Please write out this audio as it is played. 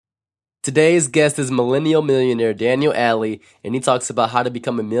Today's guest is millennial millionaire Daniel Alley, and he talks about how to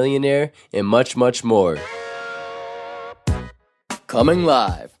become a millionaire and much, much more. Coming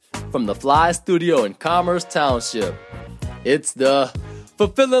live from the Fly Studio in Commerce Township, it's the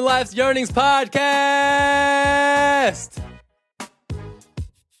Fulfilling Life's Yearnings Podcast!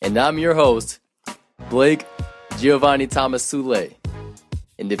 And I'm your host, Blake Giovanni Thomas Soule.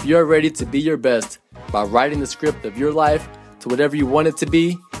 And if you're ready to be your best by writing the script of your life to whatever you want it to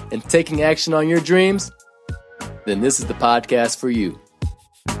be and taking action on your dreams, then this is the podcast for you.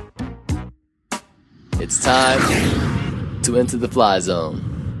 It's time to enter the Fly Zone.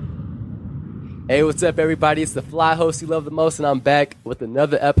 Hey, what's up, everybody? It's the Fly host you love the most, and I'm back with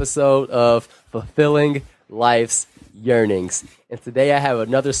another episode of Fulfilling Life's Yearnings. And today I have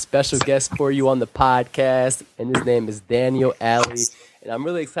another special guest for you on the podcast, and his name is Daniel Alley. And I'm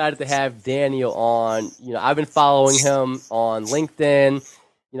really excited to have Daniel on. I've been following him on LinkedIn.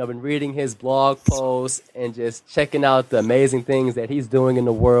 I've been reading his blog posts and just checking out the amazing things that he's doing in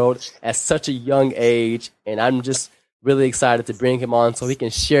the world at such a young age. And I'm just really excited to bring him on so he can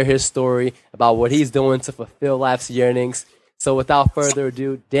share his story about what he's doing to fulfill life's yearnings. So without further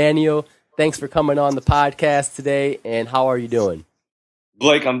ado, Daniel, thanks for coming on the podcast today. And how are you doing?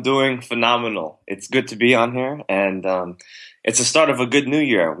 Blake, I'm doing phenomenal. It's good to be on here, and it's the start of a good new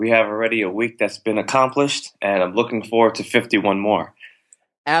year. We have already a week that's been accomplished, and I'm looking forward to 51 more.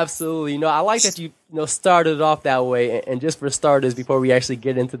 Absolutely. I like that you started off that way. And just for starters, before we actually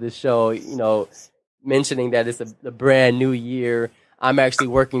get into the show, mentioning that it's a brand new year, I'm actually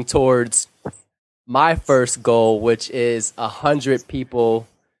working towards my first goal, which is 100 people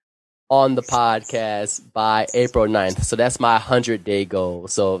on the podcast by April 9th. So that's my 100-day goal.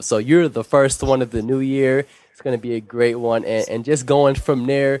 So you're the first one of the new year. It's going to be a great one. And just going from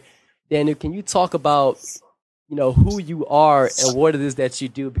there, Daniel, can you talk about, who you are and what it is that you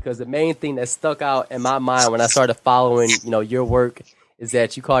do? Because the main thing that stuck out in my mind when I started following, your work is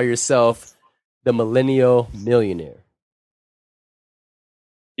that you call yourself the millennial millionaire.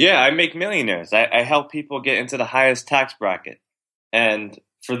 Yeah, I make millionaires. I help people get into the highest tax bracket. And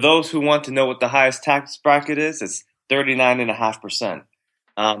for those who want to know what the highest tax bracket is, it's 39.5%.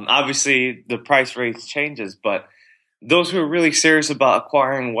 Obviously, the price range changes, but those who are really serious about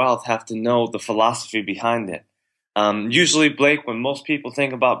acquiring wealth have to know the philosophy behind it. Usually, Blake, when most people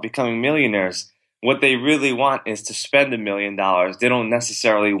think about becoming millionaires, what they really want is to spend $1 million. They don't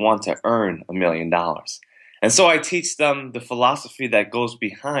necessarily want to earn $1 million. And so I teach them the philosophy that goes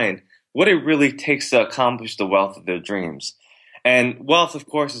behind what it really takes to accomplish the wealth of their dreams. And wealth, of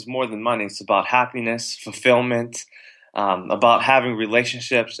course, is more than money. It's about happiness, fulfillment, about having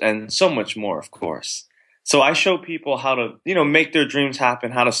relationships, and so much more, of course. So I show people how to, make their dreams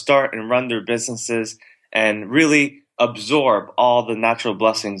happen, how to start and run their businesses, and really absorb all the natural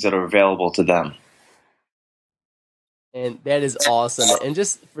blessings that are available to them. And that is awesome. And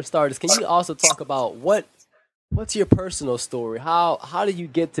just for starters, can you also talk about what's your personal story? How do you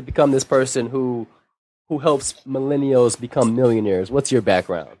get to become this person who helps millennials become millionaires? What's your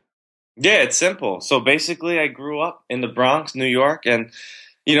background? Yeah, it's simple. So basically, I grew up in the Bronx, New York, and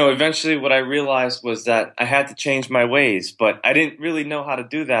eventually what I realized was that I had to change my ways, but I didn't really know how to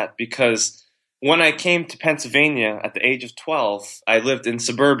do that because when I came to Pennsylvania at the age of 12, I lived in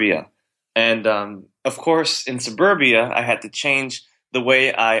suburbia. And of course, in suburbia, I had to change the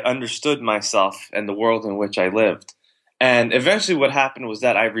way I understood myself and the world in which I lived. And eventually what happened was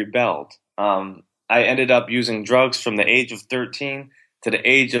that I rebelled. I ended up using drugs from the age of 13 to the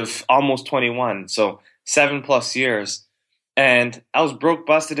age of almost 21, so 7+ years. And I was broke,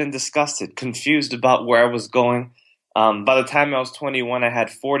 busted, and disgusted, confused about where I was going. By the time I was 21, I had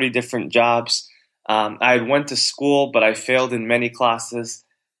 40 different jobs. I went to school, but I failed in many classes.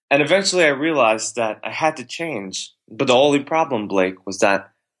 And eventually I realized that I had to change. But the only problem, Blake, was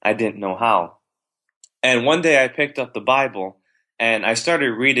that I didn't know how. And one day I picked up the Bible, and I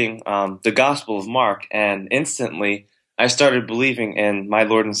started reading the Gospel of Mark, and instantly I started believing in my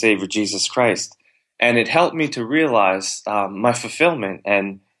Lord and Savior, Jesus Christ. And it helped me to realize my fulfillment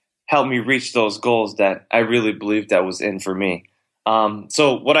and helped me reach those goals that I really believed that was in for me.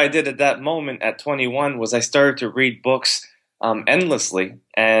 So what I did at that moment at 21 was I started to read books endlessly.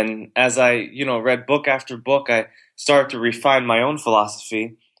 And as I, read book after book, I started to refine my own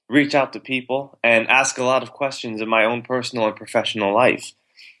philosophy, reach out to people, and ask a lot of questions in my own personal and professional life.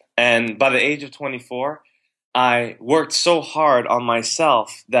 And by the age of 24, I worked so hard on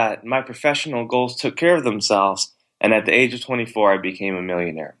myself that my professional goals took care of themselves. And at the age of 24, I became a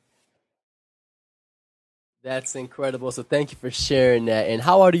millionaire. That's incredible. So thank you for sharing that. And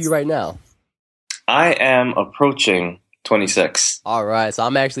how old are you right now? I am approaching 26. All right, so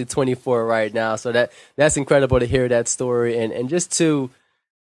I'm actually 24 right now, so that's incredible to hear that story, and just to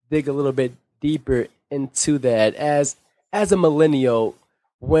dig a little bit deeper into that, as a millennial,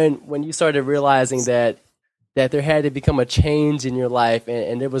 when you started realizing that there had to become a change in your life,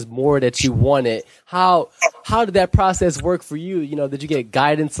 and there was more that you wanted, how did that process work for you? Did you get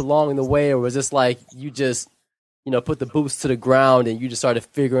guidance along the way, or was this like you just put the boots to the ground and you just started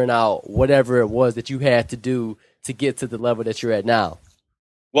figuring out whatever it was that you had to do to get to the level that you're at now?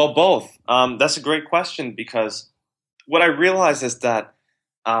 Well, both. That's a great question because what I realized is that,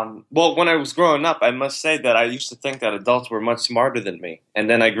 well, when I was growing up, I must say that I used to think that adults were much smarter than me. And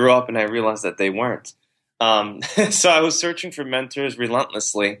then I grew up and I realized that they weren't. So I was searching for mentors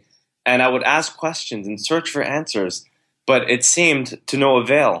relentlessly, and I would ask questions and search for answers, but it seemed to no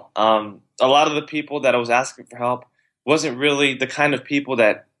avail. A lot of the people that I was asking for help wasn't really the kind of people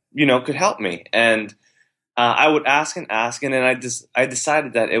that, could help me. And I would ask, and then I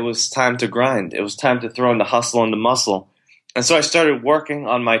decided that it was time to grind. It was time to throw in the hustle and the muscle. And so I started working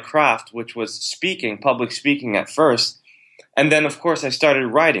on my craft, which was speaking, public speaking at first. And then, of course, I started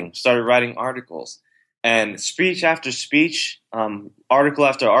writing articles. And speech after speech, article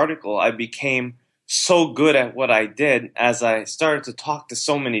after article, I became so good at what I did as I started to talk to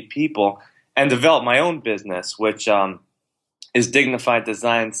so many people and develop my own business, which is Dignified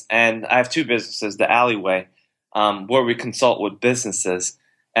Designs. And I have two businesses, The Alleyway, where we consult with businesses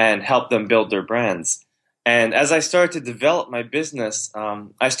and help them build their brands. And as I started to develop my business,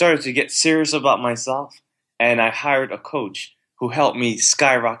 I started to get serious about myself, and I hired a coach who helped me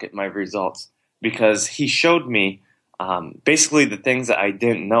skyrocket my results because he showed me basically the things that I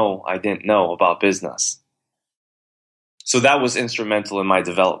didn't know about business. So that was instrumental in my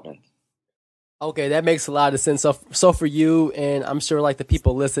development. Okay, that makes a lot of sense. So for you, and I'm sure like the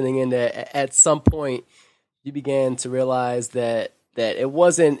people listening in, that at some point you began to realize that it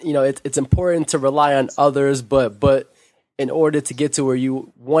wasn't, it's important to rely on others, but in order to get to where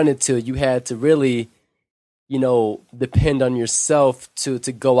you wanted to, you had to really, depend on yourself to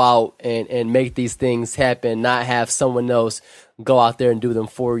go out and make these things happen, not have someone else go out there and do them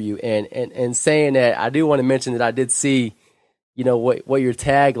for you. And saying that, I do want to mention that I did see, what your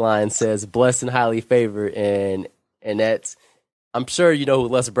tagline says, blessed and highly favored. And that's, I'm sure you know who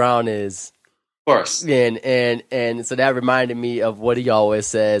Les Brown is. Of course. And so that reminded me of what he always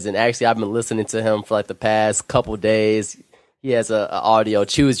says. And actually, I've been listening to him for like the past couple days. He has a audio,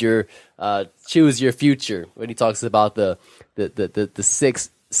 choose your future, when he talks about the 6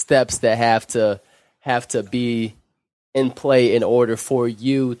 steps that have to be in play in order for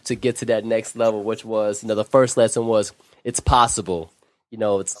you to get to that next level, which was, the first lesson was it's possible.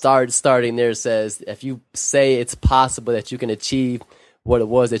 It starting there says, if you say it's possible that you can achieve what it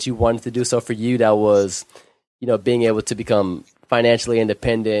was that you wanted to do. So for you, that was, being able to become financially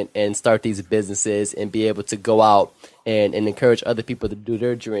independent and start these businesses and be able to go out and encourage other people to do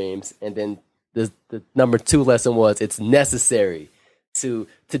their dreams. And then the number 2 lesson was it's necessary to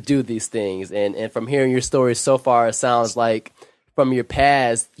do these things. And from hearing your story so far, it sounds like from your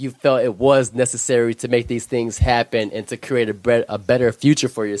past, you felt it was necessary to make these things happen and to create a better future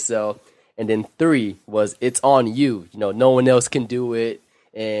for yourself. And then 3 was it's on you. No one else can do it,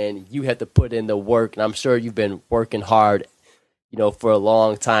 and you have to put in the work. And I'm sure you've been working hard, for a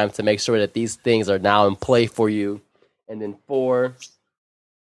long time to make sure that these things are now in play for you. And then 4,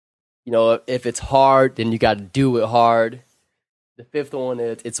 if it's hard, then you got to do it hard. The 5th one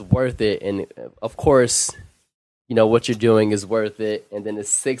is it's worth it. And of course, what you're doing is worth it. And then the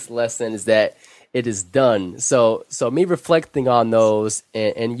 6th lesson is that it is done. So me reflecting on those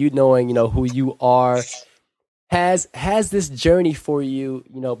and you knowing, who you are, has this journey for you,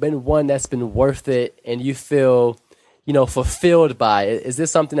 been one that's been worth it and you feel, fulfilled by it? Is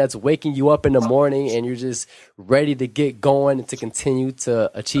this something that's waking you up in the morning and you're just ready to get going and to continue to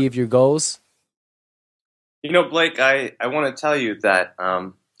achieve your goals? Blake, I want to tell you that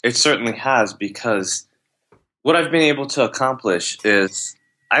it certainly has, because what I've been able to accomplish is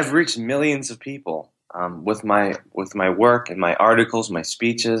I've reached millions of people with my work and my articles, my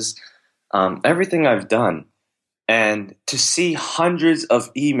speeches, everything I've done. And to see hundreds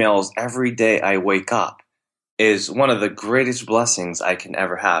of emails every day I wake up is one of the greatest blessings I can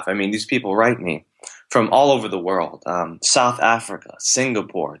ever have. I mean, these people write me from all over the world, South Africa,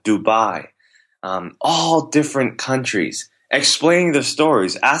 Singapore, Dubai, all different countries, explaining their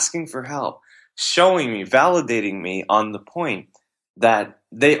stories, asking for help, showing me, validating me on the point that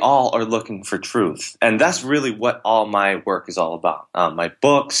they all are looking for truth. And that's really what all my work is all about. My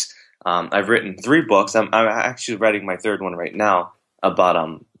books, I've written 3 books. I'm actually writing my 3rd one right now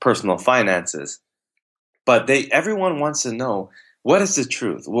about personal finances. but everyone wants to know, what is the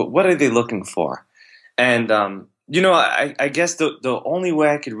truth? What are they looking for? And I guess the only way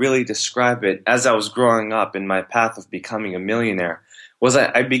I could really describe it as I was growing up in my path of becoming a millionaire was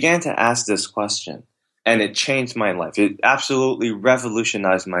I began to ask this question, and it changed my life. It absolutely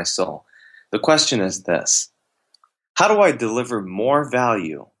revolutionized my soul. The question is this: how do I deliver more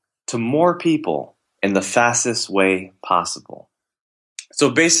value to more people in the fastest way possible? So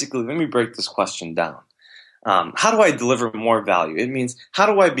basically, let me break this question down. How do I deliver more value? It means, how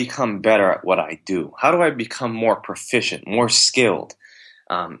do I become better at what I do? How do I become more proficient, more skilled?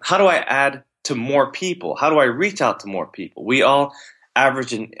 How do I add to more people? How do I reach out to more people? We all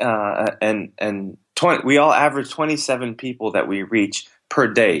average we all average 27 people that we reach per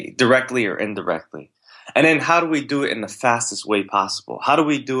day, directly or indirectly. And then how do we do it in the fastest way possible? How do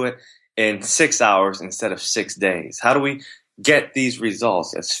we do it in 6 hours instead of 6 days? How do we get these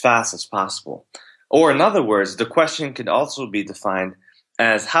results as fast as possible? Or in other words, the question could also be defined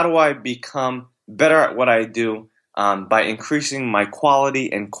as, how do I become better at what I do by increasing my quality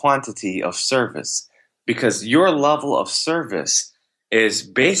and quantity of service? Because your level of service is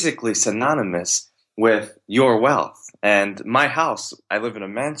basically synonymous with your wealth. And my house, I live in a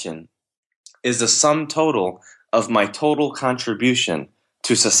mansion, is the sum total of my total contribution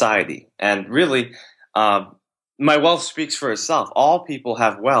to society. And really, my wealth speaks for itself. All people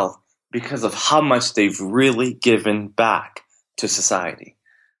have wealth because of how much they've really given back to society.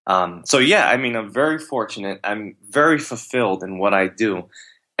 So yeah, I mean, I'm very fortunate. I'm very fulfilled in what I do.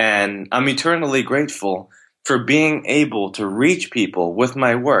 And I'm eternally grateful for being able to reach people with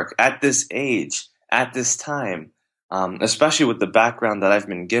my work at this age, at this time, especially with the background that I've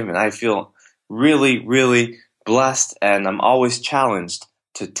been given. I feel really, really blessed, and I'm always challenged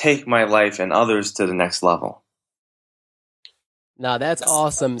to take my life and others to the next level. Now, that's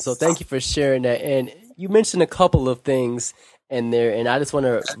awesome. So thank you for sharing that. And you mentioned a couple of things in there, and I just want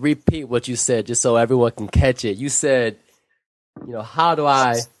to repeat what you said just so everyone can catch it. You said, how do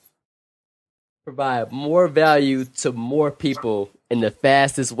I provide more value to more people in the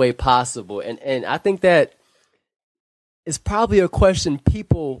fastest way possible? And I think that is probably a question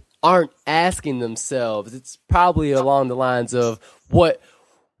people aren't asking themselves. It's probably along the lines of what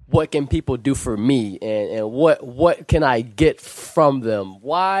can people do for me, and what can I get from them?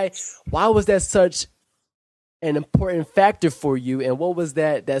 Why was that such an important factor for you? And what was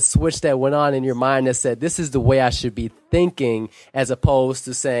that switch that went on in your mind that said, this is the way I should be thinking, as opposed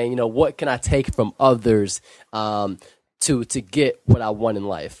to saying, what can I take from others to get what I want in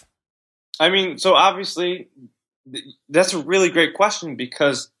life? I mean, so obviously that's a really great question,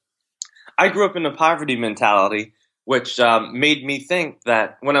 because I grew up in a poverty mentality, which made me think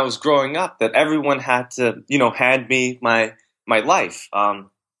that when I was growing up, that everyone had to, hand me my life.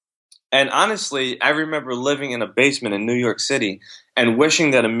 And honestly, I remember living in a basement in New York City and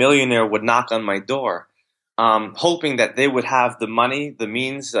wishing that a millionaire would knock on my door, hoping that they would have the money, the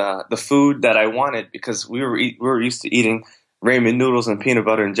means, the food that I wanted, because we were used to eating ramen noodles and peanut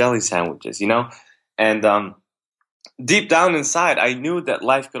butter and jelly sandwiches, And deep down inside, I knew that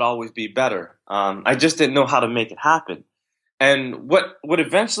life could always be better. I just didn't know how to make it happen. And what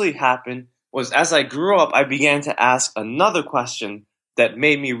eventually happened was, as I grew up, I began to ask another question that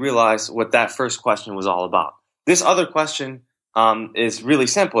made me realize what that first question was all about. This other question is really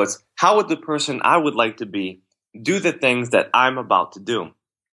simple. It's, how would the person I would like to be do the things that I'm about to do?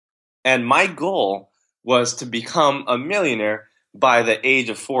 And my goal was to become a millionaire by the age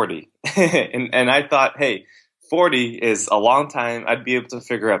of 40. and I thought, hey, 40 is a long time. I'd be able to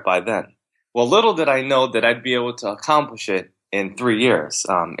figure it by then. Well, little did I know that I'd be able to accomplish it in 3 years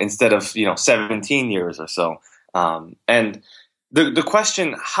instead of 17 years or so. And the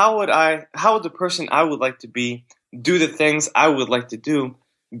question, how would the person I would like to be do the things I would like to do,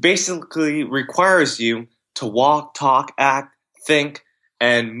 basically requires you to walk, talk, act, think,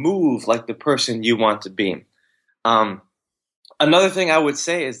 and move like the person you want to be. Another thing I would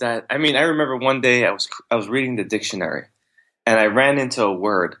say is that, I remember one day I was reading the dictionary, and I ran into a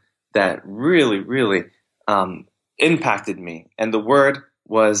word that really, really impacted me. And the word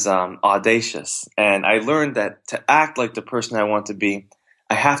was audacious. And I learned that to act like the person I want to be,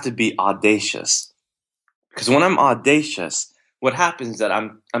 I have to be audacious. Because when I'm audacious, what happens is that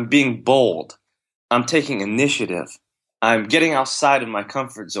I'm being bold. I'm taking initiative. I'm getting outside of my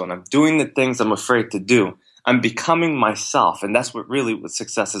comfort zone. I'm doing the things I'm afraid to do. I'm becoming myself. And that's what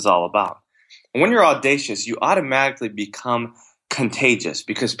success is all about. And when you're audacious, you automatically become contagious,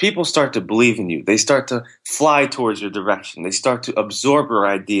 because people start to believe in you. They start to fly towards your direction. They start to absorb your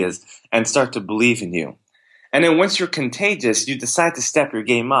ideas and start to believe in you. And then once you're contagious, you decide to step your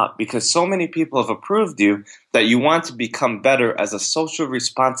game up because so many people have approved you that you want to become better as a social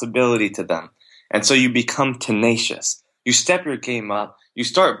responsibility to them. And so you become tenacious. You step your game up. You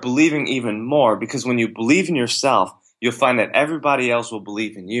start believing even more because when you believe in yourself, you'll find that everybody else will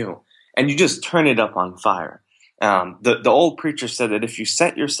believe in you. And you just turn it up on fire. The old preacher said that if you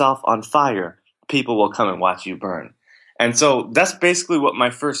set yourself on fire, people will come and watch you burn. And so that's basically what my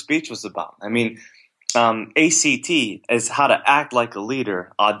first speech was about. I mean, ACT is how to act like a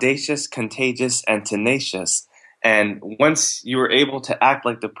leader, audacious, contagious, and tenacious. And once you are able to act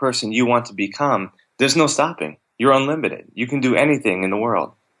like the person you want to become, there's no stopping. You're unlimited. You can do anything in the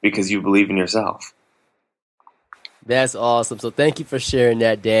world because you believe in yourself. That's awesome. So thank you for sharing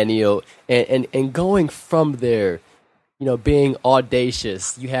that, Daniel. And going from there, you know, being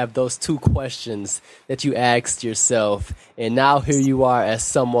audacious, you have those two questions that you asked yourself. And now here you are as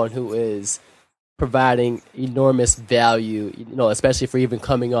someone who is providing enormous value, you know, especially for even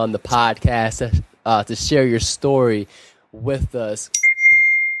coming on the podcast to share your story with us.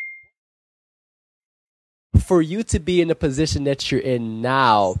 For you to be in the position that you're in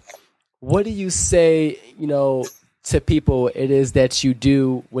now, what do you say, you know, to people it is that you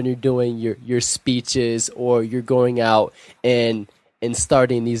do when you're doing your speeches or you're going out and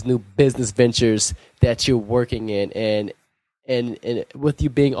starting these new business ventures that you're working in? And with you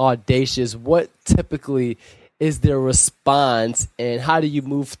being audacious, what typically is their response, and how do you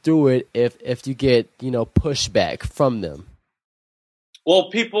move through it if you get, you know, pushback from them?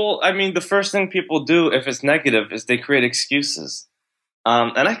 Well, the first thing people do if it's negative is they create excuses.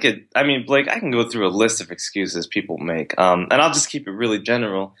 Blake, I can go through a list of excuses people make. And I'll just keep it really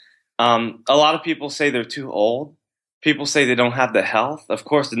general. A lot of people say they're too old. People say they don't have the health. Of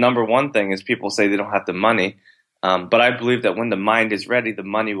course, the number one thing is people say they don't have the money. But I believe that when the mind is ready, the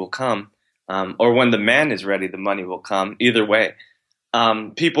money will come. Or when the man is ready, the money will come. Either way.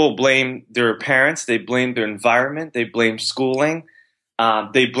 People blame their parents. They blame their environment. They blame schooling.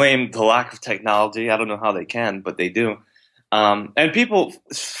 They blame the lack of technology. I don't know how they can, but they do. And people,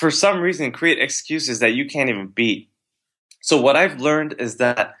 for some reason, create excuses that you can't even beat. So what I've learned is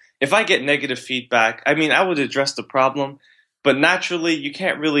that if I get negative feedback, I would address the problem, but naturally you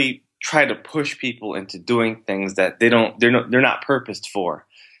can't really try to push people into doing things that they're not purposed for.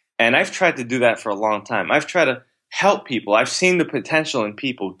 And I've tried to do that for a long time. I've tried to help people. I've seen the potential in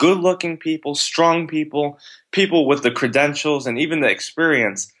people, good-looking people, strong people, people with the credentials and even the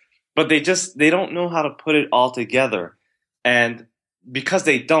experience, but they don't know how to put it all together. And because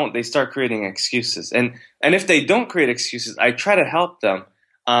they don't, they start creating excuses. And if they don't create excuses, I try to help them.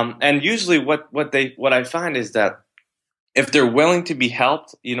 And usually what I find is that if they're willing to be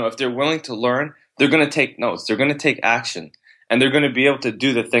helped, if they're willing to learn, they're going to take notes. They're going to take action. And they're going to be able to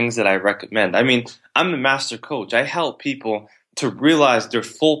do the things that I recommend. I'm the master coach. I help people to realize their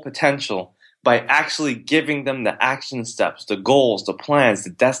full potential by actually giving them the action steps, the goals, the plans,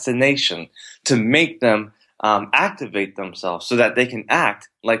 the destination to make them activate themselves so that they can act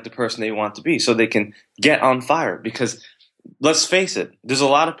like the person they want to be, so they can get on fire. Because let's face it, there's a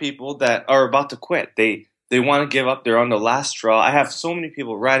lot of people that are about to quit. They want to give up. They're on the last straw. I have so many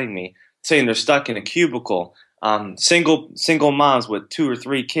people writing me saying they're stuck in a cubicle. Single moms with 2 or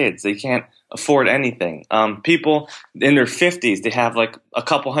 3 kids. They can't afford anything. People in their 50s, they have like a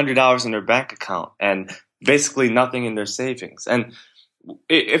couple $100s in their bank account and basically nothing in their savings. And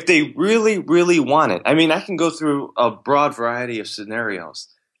if they really, really want it, I can go through a broad variety of scenarios.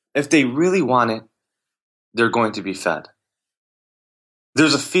 If they really want it, they're going to be fed.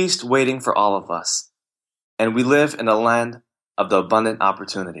 There's a feast waiting for all of us. And we live in a land of the abundant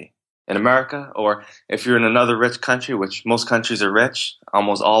opportunity. In America, or if you're in another rich country, which most countries are rich,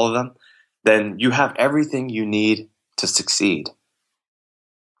 almost all of them, then you have everything you need to succeed.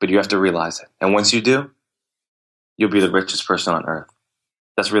 But you have to realize it. And once you do, you'll be the richest person on earth.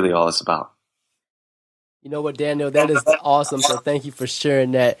 That's really all it's about. You know what, Daniel, that is awesome. So thank you for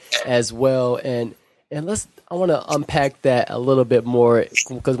sharing that as well. And I want to unpack that a little bit more,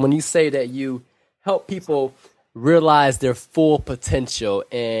 because when you say that you help people realize their full potential,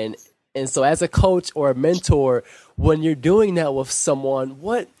 and so as a coach or a mentor, when you're doing that with someone,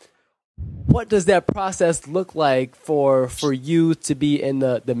 what does that process look like for you to be in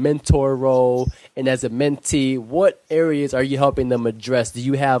the mentor role? And as a mentee, what areas are you helping them address? Do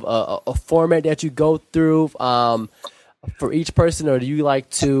you have a format that you go through for each person, or do you like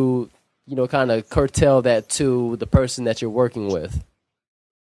to, kind of curtail that to the person that you're working with?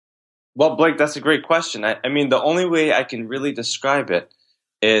 Well, Blake, that's a great question. The only way I can really describe it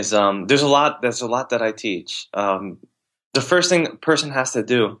is there's a lot that I teach. The first thing a person has to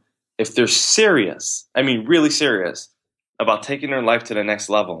do if they're serious, I mean really serious, about taking their life to the next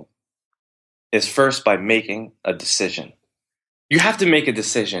level, is first by making a decision. You have to make a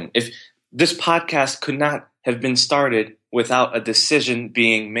decision. If this podcast could not have been started without a decision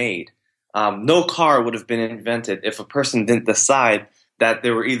being made. No car would have been invented if a person didn't decide that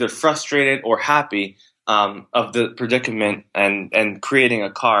they were either frustrated or happy of the predicament and creating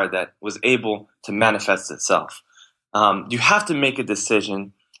a car that was able to manifest itself. You have to make a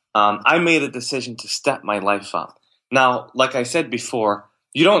decision. I made a decision to step my life up. Now, like I said before,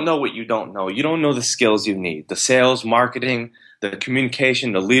 you don't know what you don't know. You don't know the skills you need, the sales, marketing, the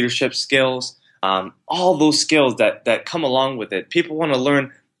communication, the leadership skills, all those skills that come along with it. People want to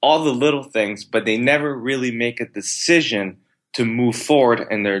learn all the little things, but they never really make a decision to move forward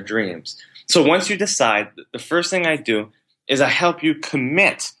in their dreams. So once you decide, the first thing I do is I help you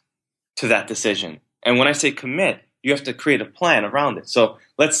commit to that decision. And when I say commit, you have to create a plan around it. So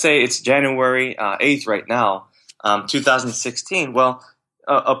let's say it's January 8th right now, 2016. Well,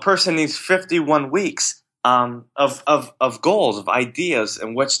 a person needs 51 weeks of goals, of ideas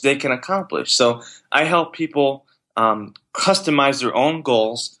in which they can accomplish. So I help people customize their own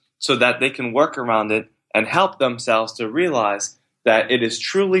goals so that they can work around it and help themselves to realize that it is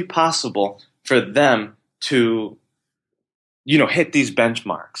truly possible for them to, hit these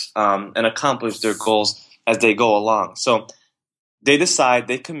benchmarks and accomplish their goals as they go along. So they decide,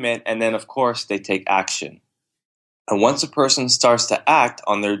 they commit, and then, of course, they take action. And once a person starts to act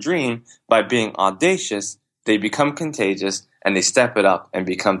on their dream by being audacious, they become contagious and they step it up and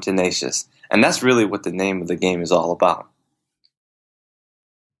become tenacious. And that's really what the name of the game is all about.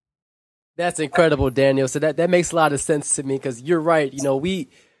 That's incredible, Daniel. So that makes a lot of sense to me because you're right.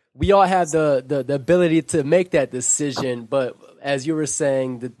 We all have the ability to make that decision, but as you were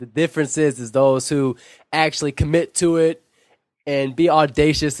saying, the difference is those who actually commit to it and be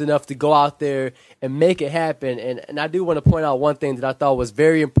audacious enough to go out there and make it happen. And I do want to point out one thing that I thought was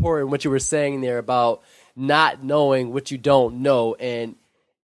very important, what you were saying there about not knowing what you don't know. And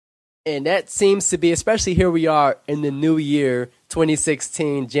that seems to be, especially here we are in the new year,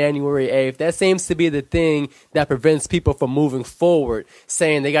 2016, January 8th, that seems to be the thing that prevents people from moving forward,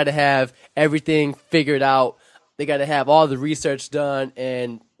 saying they got to have everything figured out. They got to have all the research done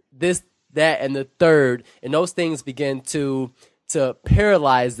and this, that, and the third. And those things begin to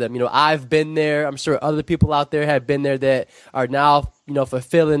paralyze them. I've been there. I'm sure other people out there have been there that are now,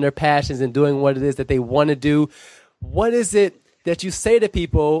 fulfilling their passions and doing what it is that they want to do. What is it that you say to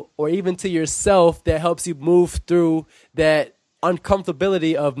people or even to yourself that helps you move through that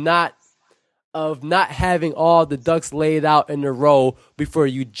uncomfortability of not having all the ducks laid out in a row before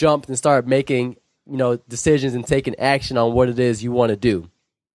you jump and start making, decisions and taking action on what it is you want to do?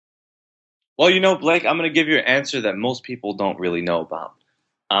 Well, Blake, I'm going to give you an answer that most people don't really know about.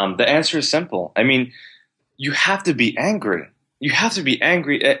 The answer is simple. I mean, you have to be angry. You have to be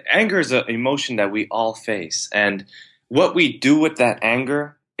angry. Anger is an emotion that we all face. And what we do with that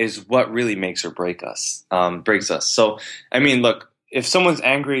anger is what really makes or breaks us. So, I mean, look, if someone's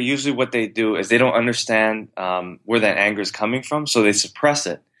angry, usually what they do is they don't understand where that anger is coming from, so they suppress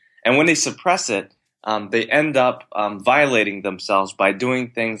it. And when they suppress it, they end up violating themselves by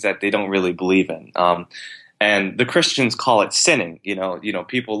doing things that they don't really believe in. And the Christians call it sinning.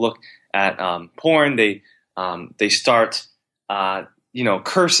 People look at porn, they start,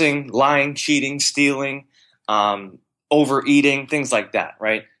 cursing, lying, cheating, stealing, overeating, things like that,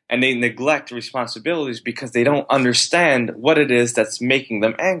 right? And they neglect responsibilities because they don't understand what it is that's making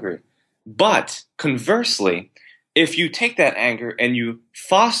them angry. But conversely, if you take that anger and you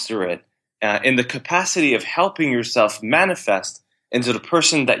foster it in the capacity of helping yourself manifest into the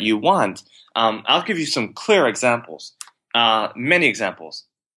person that you want, I'll give you some clear examples, many examples.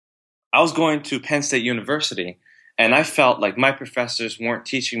 I was going to Penn State University, and I felt like my professors weren't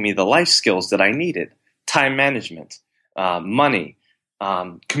teaching me the life skills that I needed: time management, money,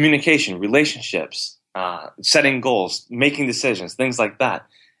 communication, relationships, setting goals, making decisions, things like that.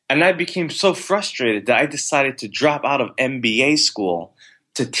 And I became so frustrated that I decided to drop out of MBA school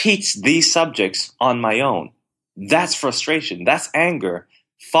to teach these subjects on my own. That's frustration. That's anger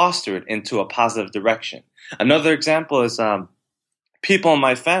fostered into a positive direction. Another example is people in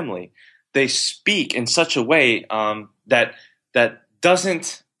my family. They speak in such a way that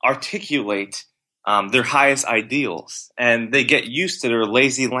doesn't articulate their highest ideals, and they get used to their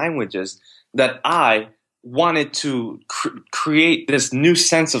lazy languages. That I wanted to create this new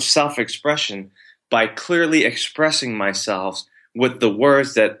sense of self-expression by clearly expressing myself with the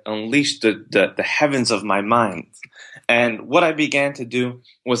words that unleashed the heavens of my mind. And what I began to do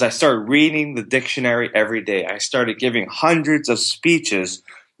was I started reading the dictionary every day. I started giving hundreds of speeches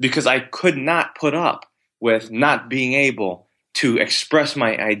because I could not put up with not being able to express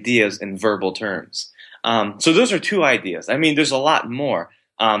my ideas in verbal terms. So those are two ideas. I mean, there's a lot more.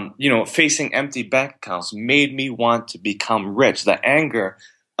 Facing empty bank accounts made me want to become rich. The anger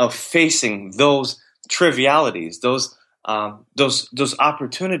of facing those trivialities, those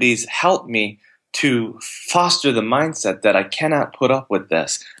opportunities helped me to foster the mindset that I cannot put up with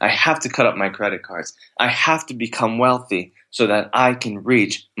this. I have to cut up my credit cards. I have to become wealthy so that I can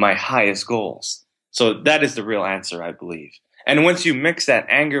reach my highest goals. So that is the real answer, I believe. And once you mix that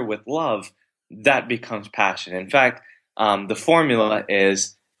anger with love, that becomes passion. In fact, the formula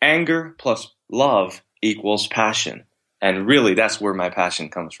is anger plus love equals passion. And really, that's where my passion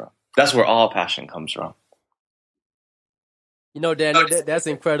comes from. That's where all passion comes from. Daniel, that's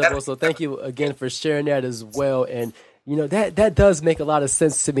incredible. So thank you again for sharing that as well. And, that does make a lot of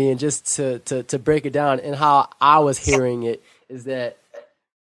sense to me. And just to break it down and how I was hearing it is that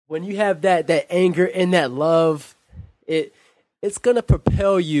when you have that anger and that love, it's going to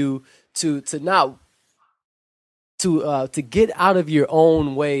propel you to get out of your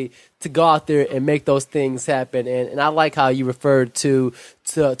own way to go out there and make those things happen. And I like how you referred to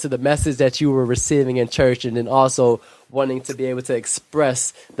the message that you were receiving in church, and then also wanting to be able to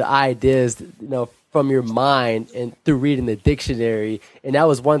express the ideas, from your mind and through reading the dictionary. And that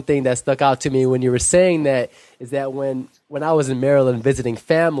was one thing that stuck out to me when you were saying that, is that when I was in Maryland visiting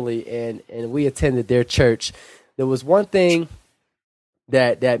family and we attended their church, there was one thing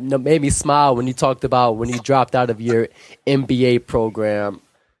that made me smile when you talked about when you dropped out of your MBA program.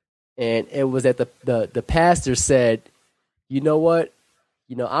 And it was that the pastor said, you know what,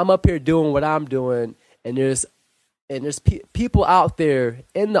 I'm up here doing what I'm doing, and there's people out there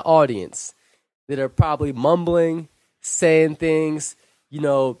in the audience that are probably mumbling, saying things,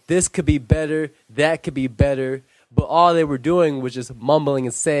 this could be better, that could be better, but all they were doing was just mumbling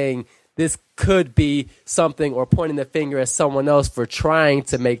and saying this could be something, or pointing the finger at someone else for trying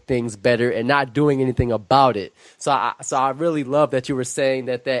to make things better and not doing anything about it. So I really love that you were saying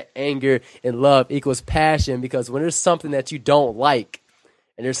that anger and love equals passion, because when there's something that you don't like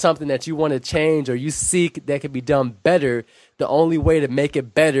and there's something that you want to change or you seek that can be done better, the only way to make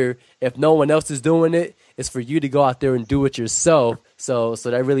it better, if no one else is doing it, is for you to go out there and do it yourself. So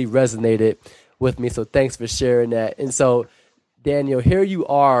that really resonated with me. So thanks for sharing that. And so, Daniel, here you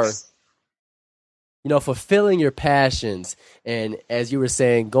are, fulfilling your passions. And as you were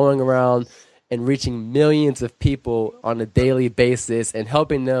saying, going around and reaching millions of people on a daily basis and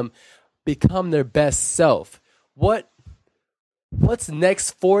helping them become their best self. What's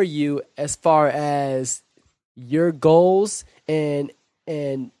next for you as far as your goals, and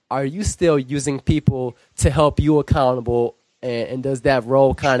are you still using people to help you accountable, and does that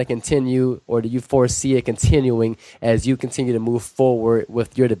role kind of continue, or do you foresee it continuing as you continue to move forward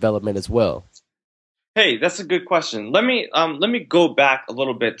with your development as well? Hey, that's a good question. Let me go back a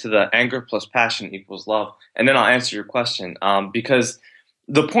little bit to the anger plus passion equals love, and then I'll answer your question. Because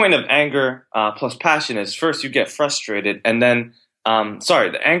the point of anger plus passion is, first you get frustrated, and then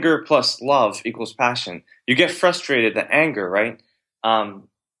the anger plus love equals passion. You get frustrated, the anger, right?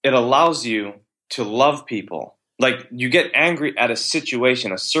 It allows you to love people. Like, you get angry at a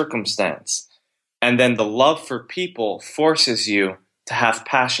situation, a circumstance, and then the love for people forces you to have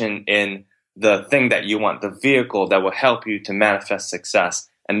passion in the thing that you want, the vehicle that will help you to manifest success.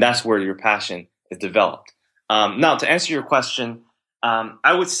 And that's where your passion is developed. Now, to answer your question,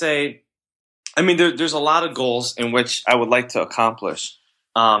 I would say, there's a lot of goals in which I would like to accomplish.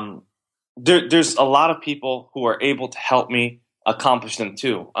 There's a lot of people who are able to help me accomplish them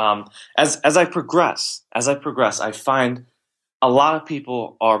too. As I progress, I find a lot of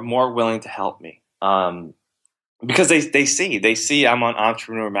people are more willing to help me. Because they see I'm on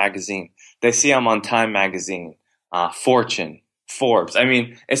Entrepreneur Magazine. They see I'm on Time Magazine, Fortune, Forbes.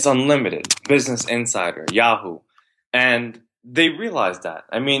 It's unlimited. Business Insider, Yahoo. And they realize that.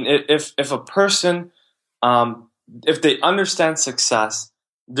 If a person, if they understand success,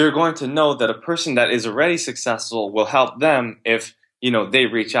 they're going to know that a person that is already successful will help them if, they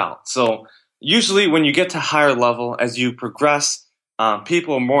reach out. So usually when you get to higher level, as you progress,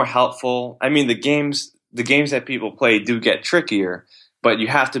 people are more helpful. The games that people play do get trickier, but you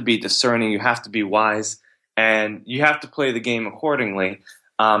have to be discerning, you have to be wise, and you have to play the game accordingly.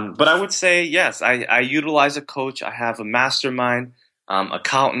 But I would say, yes, I utilize a coach. I have a mastermind,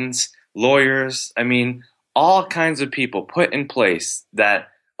 accountants, lawyers. All kinds of people put in place that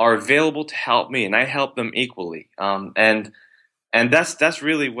are available to help me, and I help them equally. And that's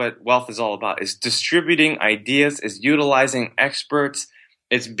really what wealth is all about, is distributing ideas, is utilizing experts,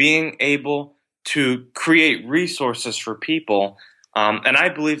 it's being able to create resources for people And I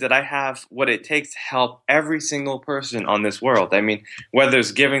believe that I have what it takes to help every single person on this world. I mean, whether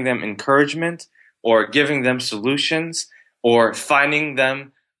it's giving them encouragement or giving them solutions or finding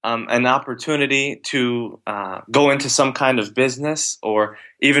them an opportunity to go into some kind of business or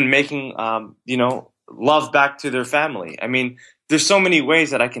even making, love back to their family. I mean, there's so many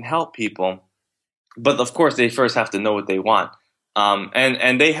ways that I can help people, but of course they first have to know what they want.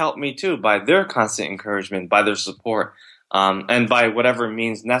 And they help me too by their constant encouragement, by their support, and by whatever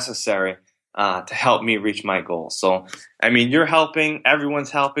means necessary to help me reach my goals. So, I mean, you're helping,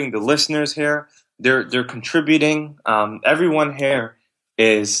 everyone's helping, the listeners here, they're contributing. Everyone here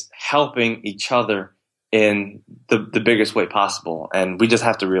is helping each other in the biggest way possible, and we just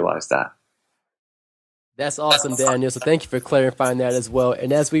have to realize that. That's awesome, Daniel. So thank you for clarifying that as well.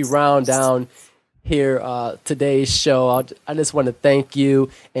 And as we round down here today's show, I just want to thank you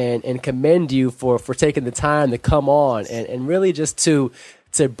and commend you for taking the time to come on and really just to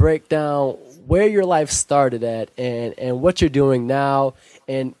break down where your life started at and what you're doing now.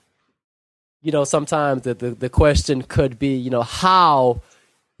 And sometimes the question could be how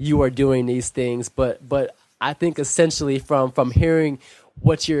you are doing these things, but I think essentially from hearing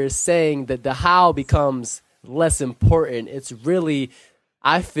what you're saying, that the how becomes less important. It's really,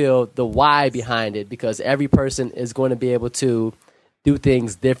 I feel, the why behind it, because every person is going to be able to do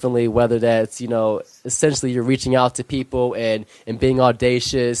things differently, whether that's, essentially you're reaching out to people and being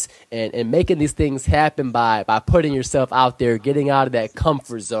audacious and making these things happen by putting yourself out there, getting out of that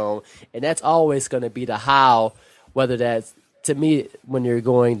comfort zone. And that's always going to be the how, whether that's, to me, when you're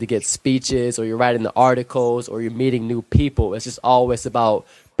going to get speeches or you're writing the articles or you're meeting new people, it's just always about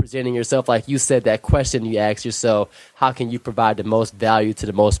presenting yourself. Like you said, that question you ask yourself, how can you provide the most value to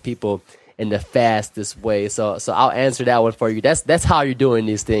the most people in the fastest way? So I'll answer that one for you. That's how you're doing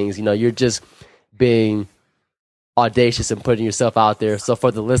these things. You're just being audacious and putting yourself out there. So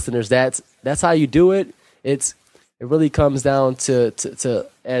for the listeners, that's how you do it. It really comes down to,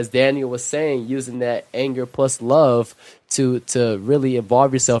 as Daniel was saying, using that anger plus love to really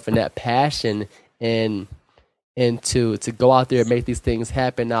involve yourself in that passion and to go out there and make these things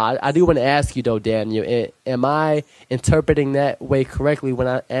happen. Now, I do want to ask you though, Daniel, am I interpreting that way correctly when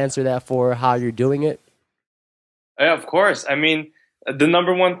I answer that for how you're doing it? Yeah, of course. I mean, the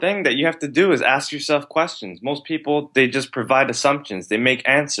number one thing that you have to do is ask yourself questions. Most people, they just provide assumptions. They make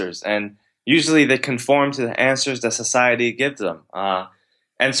answers, and usually they conform to the answers that society gives them.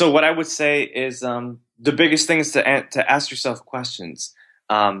 And so what I would say is the biggest thing is to ask yourself questions.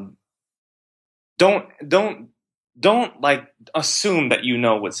 Don't like assume that you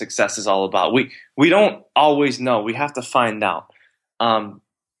know what success is all about. We don't always know. We have to find out.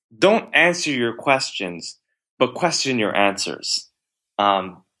 Don't answer your questions, but question your answers.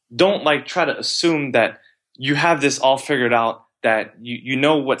 Don't like try to assume that you have this all figured out, that you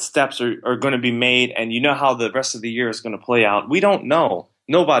know what steps are going to be made and you know how the rest of the year is going to play out. We don't know.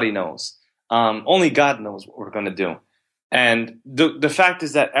 Nobody knows. Only God knows what we're going to do. And the fact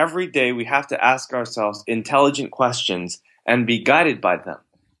is that every day we have to ask ourselves intelligent questions and be guided by them.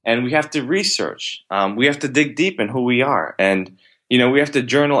 And we have to research. We have to dig deep in who we are. And, we have to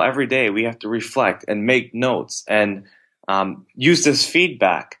journal every day. We have to reflect and make notes and use this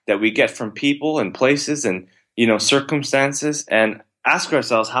feedback that we get from people and places and circumstances, and ask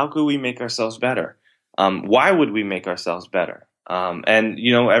ourselves, how could we make ourselves better? Why would we make ourselves better? And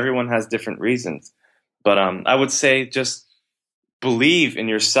everyone has different reasons, but I would say just believe in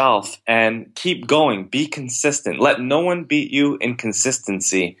yourself and keep going. Be consistent. Let no one beat you in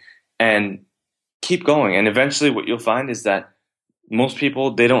consistency, and keep going. And eventually what you'll find is that most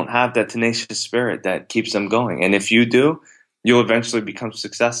people, they don't have that tenacious spirit that keeps them going. And if you do, you'll eventually become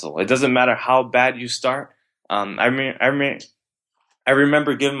successful. It doesn't matter how bad you start. I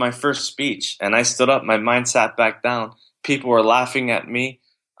remember giving my first speech, and I stood up, my mind sat back down. People were laughing at me,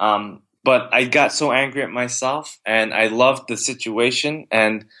 but I got so angry at myself, and I loved the situation,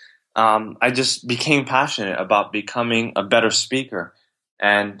 and I just became passionate about becoming a better speaker.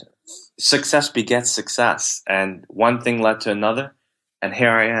 And success begets success, and one thing led to another, and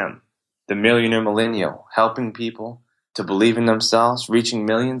here I am, the millionaire millennial, helping people to believe in themselves, reaching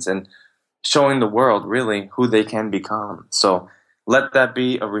millions, and showing the world really who they can become. So let that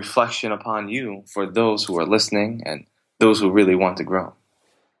be a reflection upon you for those who are listening and those who really want to grow.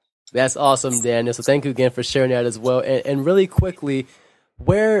 That's awesome, Daniel. So thank you again for sharing that as well. And really quickly,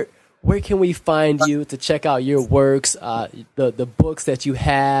 where can we find you to check out your works, the books that you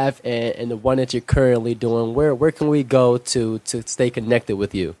have and the one that you're currently doing? Where can we go to stay connected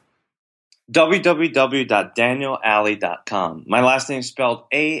with you? www.danielalley.com. My last name is spelled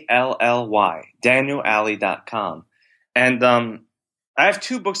Allly, danielalley.com. And I have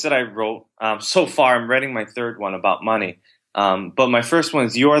 2 books that I wrote. So far, I'm writing my third one about money. But my first one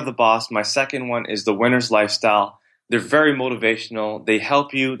is You Are the Boss. My second one is The Winner's Lifestyle. They're very motivational. They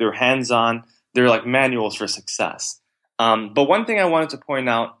help you. They're hands-on. They're like manuals for success. But one thing I wanted to point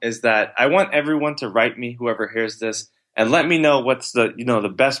out is that I want everyone to write me, whoever hears this, and let me know what's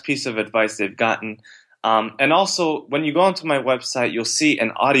the best piece of advice they've gotten. And also, when you go onto my website, you'll see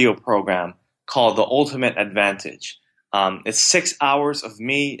an audio program called The Ultimate Advantage. It's 6 hours of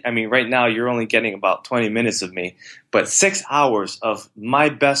me. I mean, right now you're only getting about 20 minutes of me, but 6 hours of my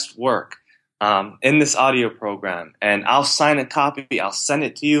best work in this audio program. And I'll sign a copy. I'll send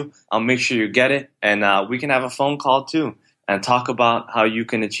it to you. I'll make sure you get it. And we can have a phone call too and talk about how you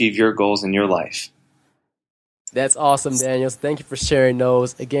can achieve your goals in your life. That's awesome, Daniel. Thank you for sharing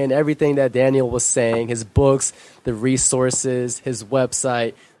those. Again, everything that Daniel was saying, his books, the resources, his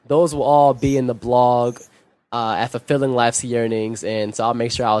website, those will all be in the blog at Fulfilling Life's Yearnings. And so I'll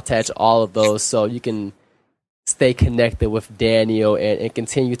make sure I'll attach all of those so you can stay connected with Daniel and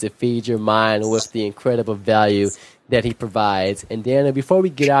continue to feed your mind with the incredible value that he provides. And Daniel, before we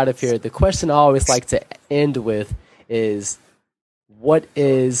get out of here, the question I always like to end with is, what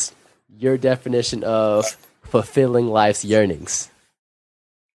is your definition of fulfilling life's yearnings?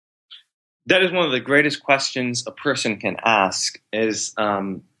 That is one of the greatest questions a person can ask is,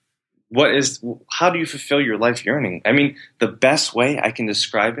 how do you fulfill your life yearning? I mean, the best way I can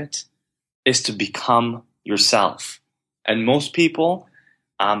describe it is to become yourself. And most people,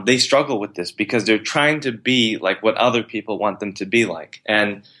 they struggle with this because they're trying to be like what other people want them to be like.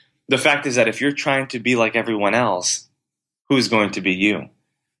 And the fact is that if you're trying to be like everyone else, who's going to be you?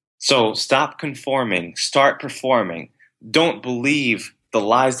 So stop conforming, start performing. Don't believe the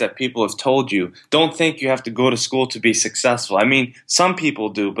lies that people have told you. Don't think you have to go to school to be successful. I mean, some people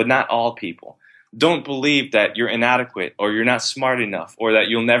do, but not all people. Don't believe that you're inadequate or you're not smart enough or that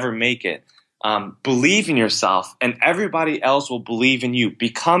you'll never make it. Believe in yourself and everybody else will believe in you.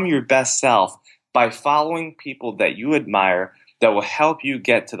 Become your best self by following people that you admire that will help you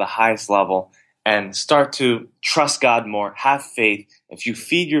get to the highest level and start to trust God more, have faith. If you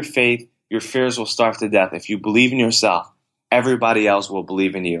feed your faith, your fears will starve to death. If you believe in yourself, everybody else will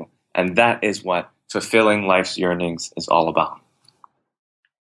believe in you. And that is what fulfilling life's yearnings is all about.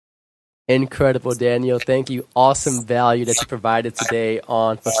 Incredible, Daniel. Thank you. Awesome value that you provided today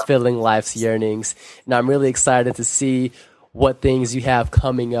on fulfilling life's yearnings. And I'm really excited to see what things you have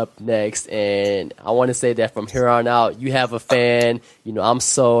coming up next. And I want to say that from here on out, you have a fan. You know, I'm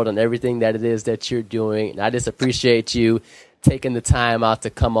sold on everything that it is that you're doing. And I just appreciate you taking the time out to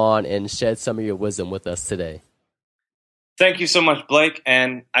come on and shed some of your wisdom with us today. Thank you so much, Blake.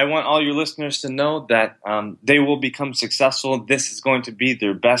 And I want all your listeners to know that they will become successful. This is going to be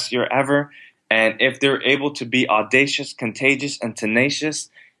their best year ever. And if they're able to be audacious, contagious, and tenacious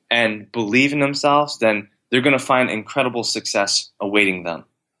and believe in themselves, then they're going to find incredible success awaiting them.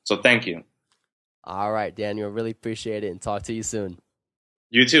 So thank you. All right, Daniel. Really appreciate it and talk to you soon.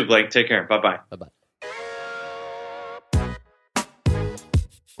 You too, Blake. Take care. Bye-bye. Bye-bye.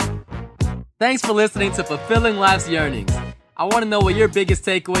 Thanks for listening to Fulfilling Life's Yearnings. I want to know what your biggest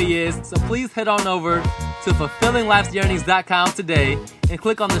takeaway is, so please head on over to fulfillinglifesyearnings.com today and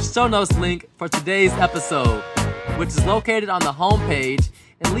click on the show notes link for today's episode, which is located on the home page,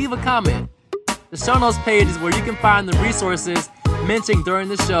 and leave a comment. The show notes page is where you can find the resources mentioned during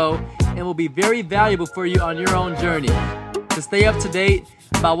the show and will be very valuable for you on your own journey. To stay up to date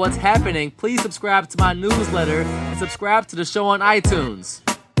about what's happening, please subscribe to my newsletter and subscribe to the show on iTunes.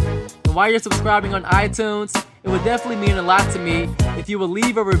 And while you're subscribing on iTunes, it would definitely mean a lot to me if you will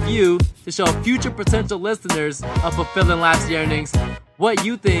leave a review to show future potential listeners of Fulfilling Life's Yearnings what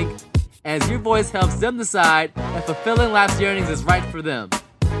you think, as your voice helps them decide if Fulfilling Life's Yearnings is right for them.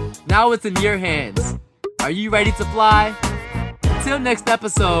 Now it's in your hands. Are you ready to fly? Until next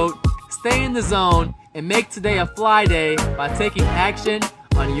episode, stay in the zone and make today a fly day by taking action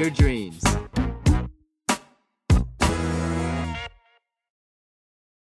on your dreams.